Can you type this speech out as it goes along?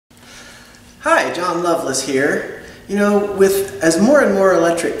Hi, John Loveless here. You know, as more and more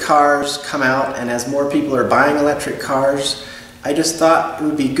electric cars come out and as more people are buying electric cars, I just thought it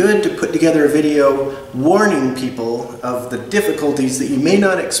would be good to put together a video warning people of the difficulties that you may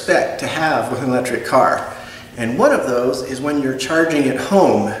not expect to have with an electric car. And one of those is when you're charging at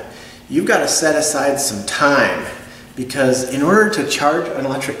home. You've got to set aside some time, because in order to charge an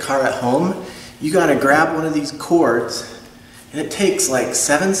electric car at home, you got to grab one of these cords, and it takes like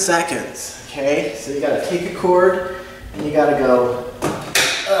 7 seconds. Okay, so you got to take a cord and you got to go,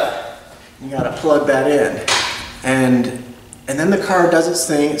 you got to plug that in, and then the car does its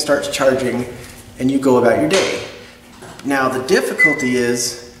thing, it starts charging, and you go about your day. Now the difficulty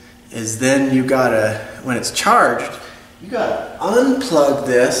is then you gotta, when it's charged, you gotta unplug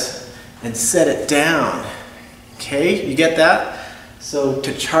this and set it down. Okay, you get that? So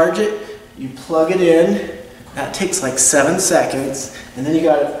to charge it, you plug it in. That takes like 7 seconds, and then you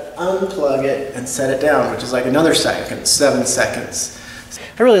gotta unplug it and set it down, which is like another second, 7 seconds.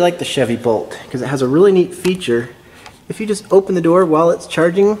 I really like the Chevy Bolt because it has a really neat feature. If you just open the door while it's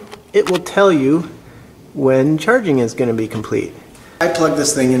charging, it will tell you when charging is going to be complete. I plug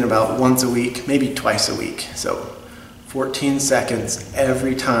this thing in about once a week, maybe twice a week, so 14 seconds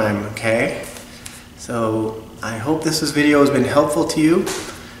every time, okay? So I hope this video has been helpful to you.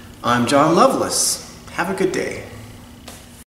 I'm John Loveless. Have a good day.